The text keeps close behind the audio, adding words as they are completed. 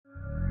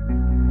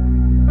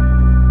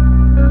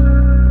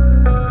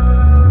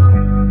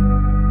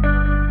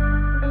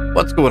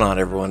What's going on,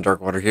 everyone?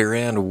 Darkwater here,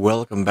 and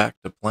welcome back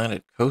to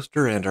Planet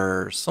Coaster and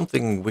our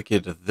Something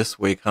Wicked This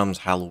Way Comes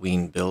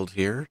Halloween build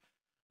here.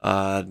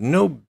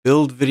 No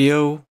build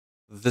video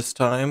this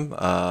time.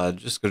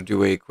 Just going to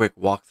do a quick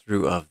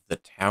walkthrough of the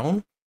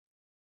town.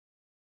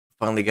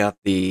 Finally got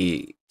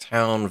the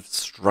town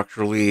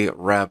structurally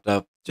wrapped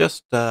up.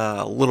 Just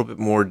a little bit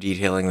more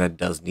detailing that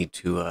does need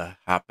to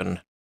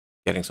happen.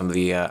 Getting some of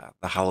the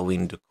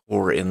Halloween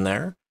decor in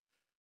there.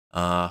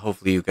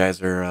 Hopefully you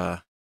guys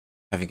are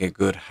having a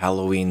good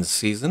Halloween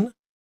season.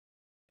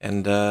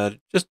 And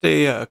just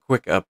a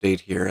quick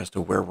update here as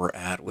to where we're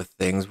at with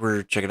things.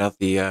 We're checking out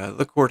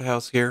the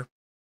courthouse here.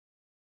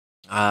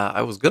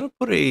 I was gonna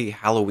put a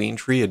Halloween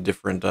tree, a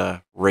different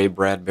Ray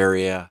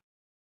Bradbury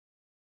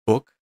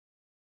book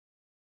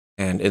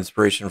and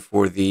inspiration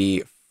for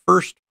the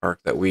first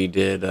park that we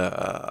did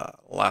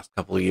last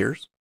couple of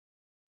years.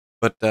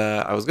 But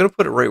I was gonna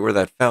put it right where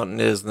that fountain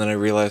is, and then I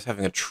realized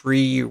having a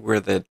tree where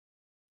that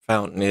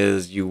fountain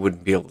is, you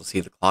wouldn't be able to see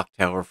the clock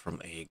tower from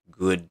a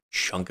good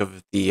chunk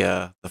of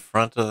the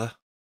front of the.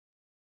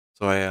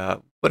 So I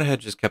went ahead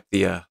and just kept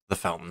the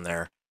fountain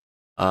there.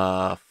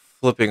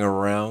 Flipping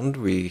around,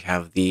 we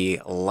have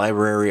the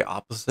library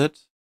opposite.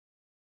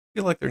 I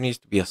feel like there needs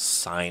to be a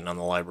sign on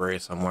the library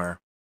somewhere.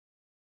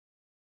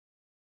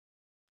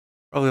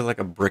 Probably like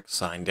a brick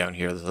sign down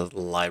here that says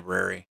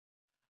library.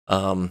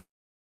 Um,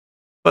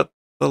 but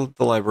the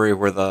library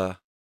where the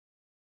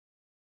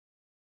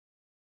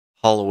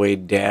Holloway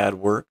dad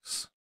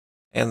works.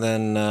 And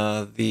then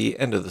the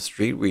end of the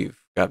street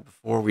we've got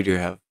before, we do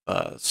have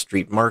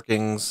street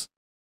markings,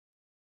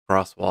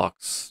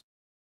 crosswalks,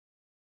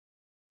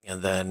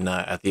 and then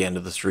at the end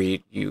of the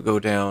street, you go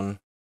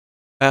down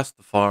past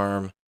the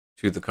farm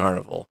to the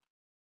carnival.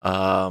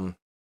 Um,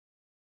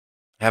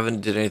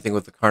 haven't did anything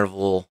with the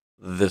carnival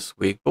this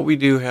week, but we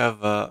do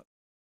have the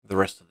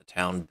rest of the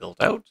town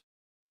built out.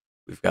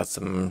 We've got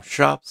some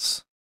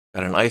shops,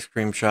 got an ice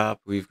cream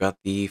shop. We've got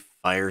the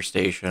fire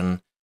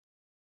station.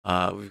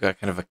 We've got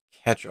kind of a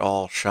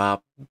catch-all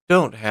shop.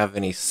 Don't have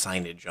any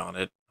signage on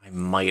it. I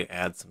might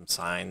add some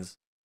signs.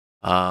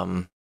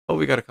 But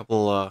we got a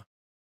couple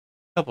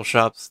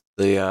shops.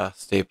 The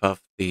Stay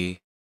Puft, the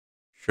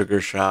sugar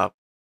shop,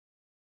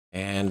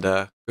 and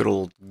good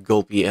old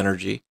Gulpy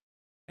Energy,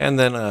 and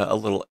then a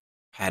little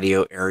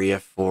patio area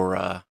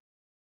for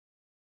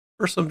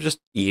some just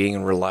eating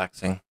and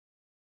relaxing.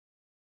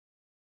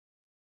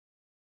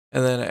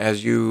 And then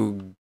as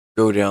you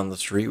go down the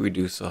street, we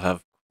do still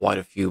have quite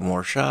a few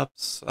more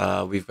shops.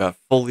 We've got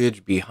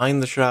foliage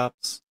behind the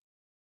shops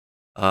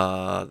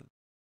uh,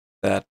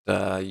 that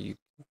you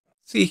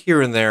see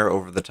here and there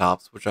over the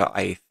tops, which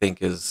I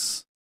think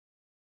is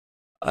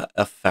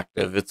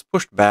effective. It's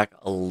pushed back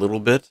a little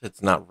bit.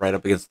 It's not right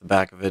up against the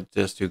back of it,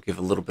 just to give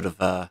a little bit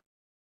of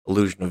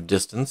illusion of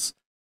distance.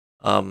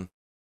 Um,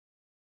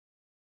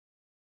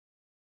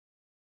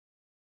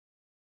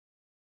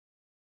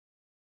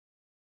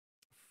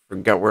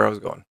 Forgot where I was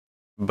going,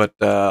 but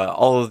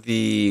all of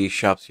the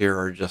shops here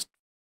are just,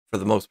 for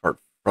the most part,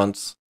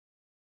 fronts.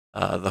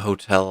 The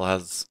hotel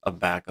has a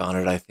back on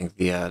it. I think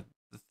the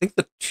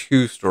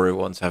two-story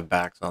ones have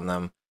backs on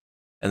them,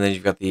 and then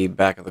you've got the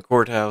back of the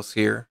courthouse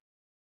here.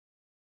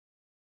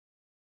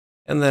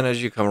 And then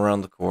as you come around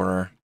the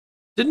corner,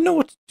 didn't know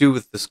what to do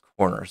with this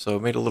corner, so I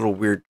made a little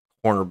weird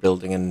corner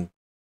building, and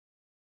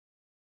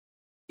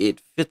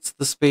it fits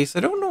the space. I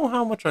don't know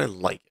how much I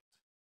like it,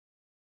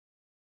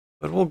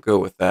 but we'll go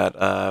with that.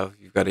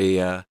 You've got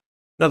a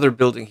another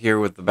building here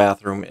with the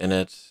bathroom in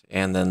it,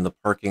 and then the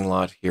parking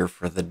lot here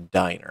for the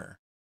diner.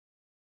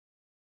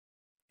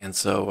 And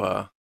so,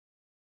 a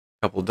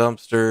couple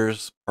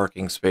dumpsters,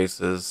 parking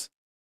spaces.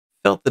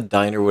 Felt the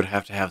diner would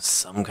have to have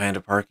some kind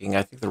of parking.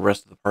 I think the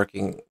rest of the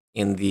parking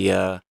in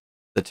the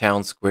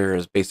town square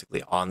is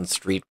basically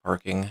on-street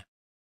parking.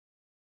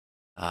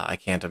 I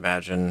can't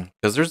imagine,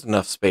 because there's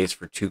enough space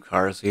for two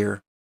cars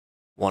here,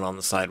 one on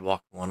the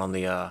sidewalk, one on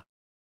the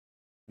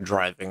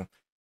driving.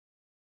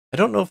 I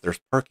don't know if there's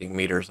parking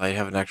meters. I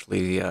haven't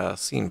actually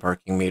seen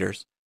parking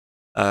meters.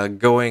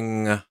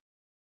 Going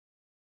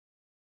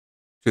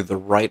to the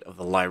right of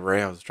the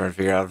library, I was trying to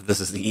figure out if this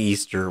is the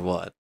east or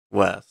what,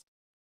 west.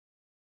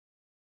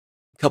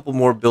 A couple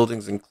more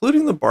buildings,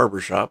 including the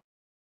barber shop,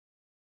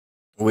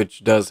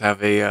 which does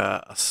have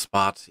a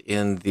spot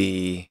in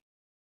the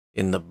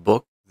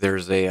book.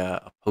 There's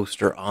a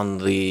poster on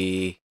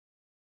the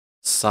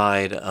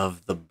side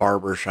of the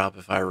barber shop,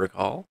 if I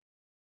recall.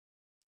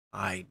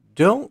 I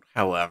don't,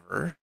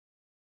 however,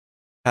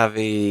 have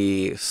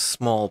a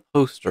small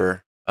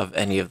poster of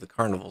any of the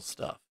carnival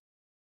stuff.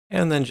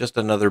 And then just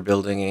another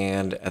building,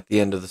 and at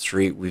the end of the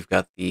street, we've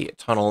got the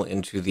tunnel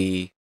into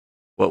the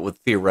what would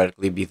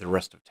theoretically be the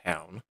rest of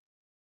town.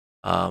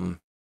 Um,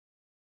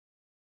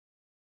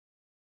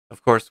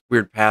 of course,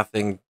 weird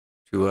pathing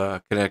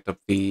to connect up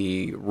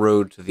the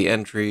road to the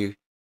entry,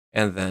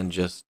 and then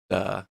just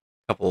a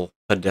couple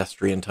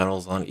pedestrian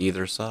tunnels on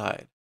either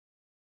side.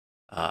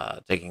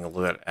 Taking a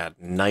look at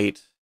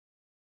night,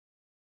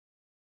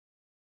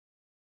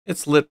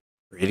 it's lit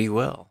pretty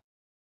well.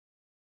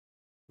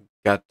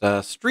 Got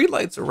street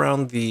lights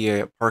around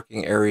the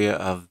parking area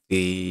of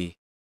the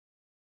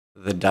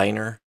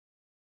diner,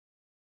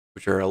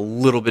 which are a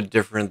little bit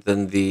different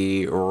than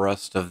the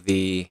rest of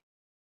the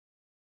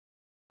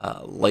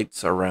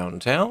lights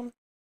around town.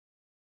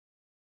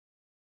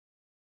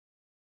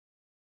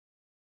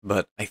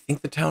 But I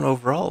think the town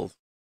overall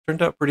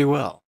turned out pretty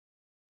well.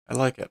 I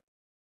like it.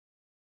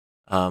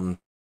 Um,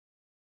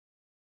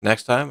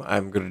 Next time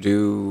I'm going to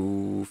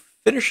do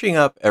finishing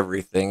up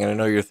everything. And I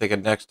know you're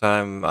thinking next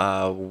time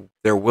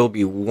there will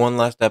be one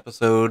last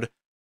episode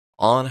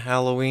on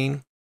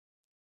Halloween.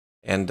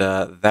 And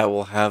that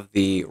will have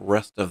the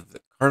rest of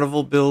the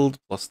carnival build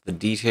plus the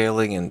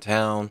detailing in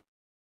town.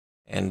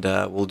 And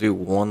we'll do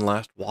one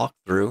last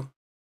walkthrough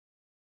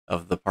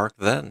of the park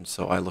then.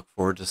 So I look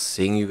forward to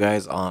seeing you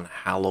guys on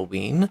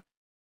Halloween.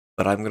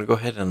 But I'm going to go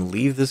ahead and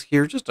leave this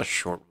here, just a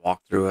short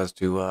walkthrough as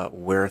to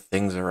where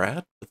things are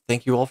at. But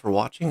thank you all for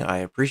watching. I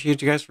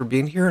appreciate you guys for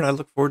being here, and I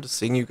look forward to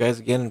seeing you guys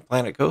again in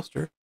Planet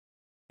Coaster.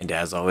 And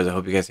as always, I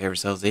hope you guys have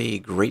yourselves a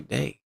great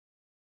day.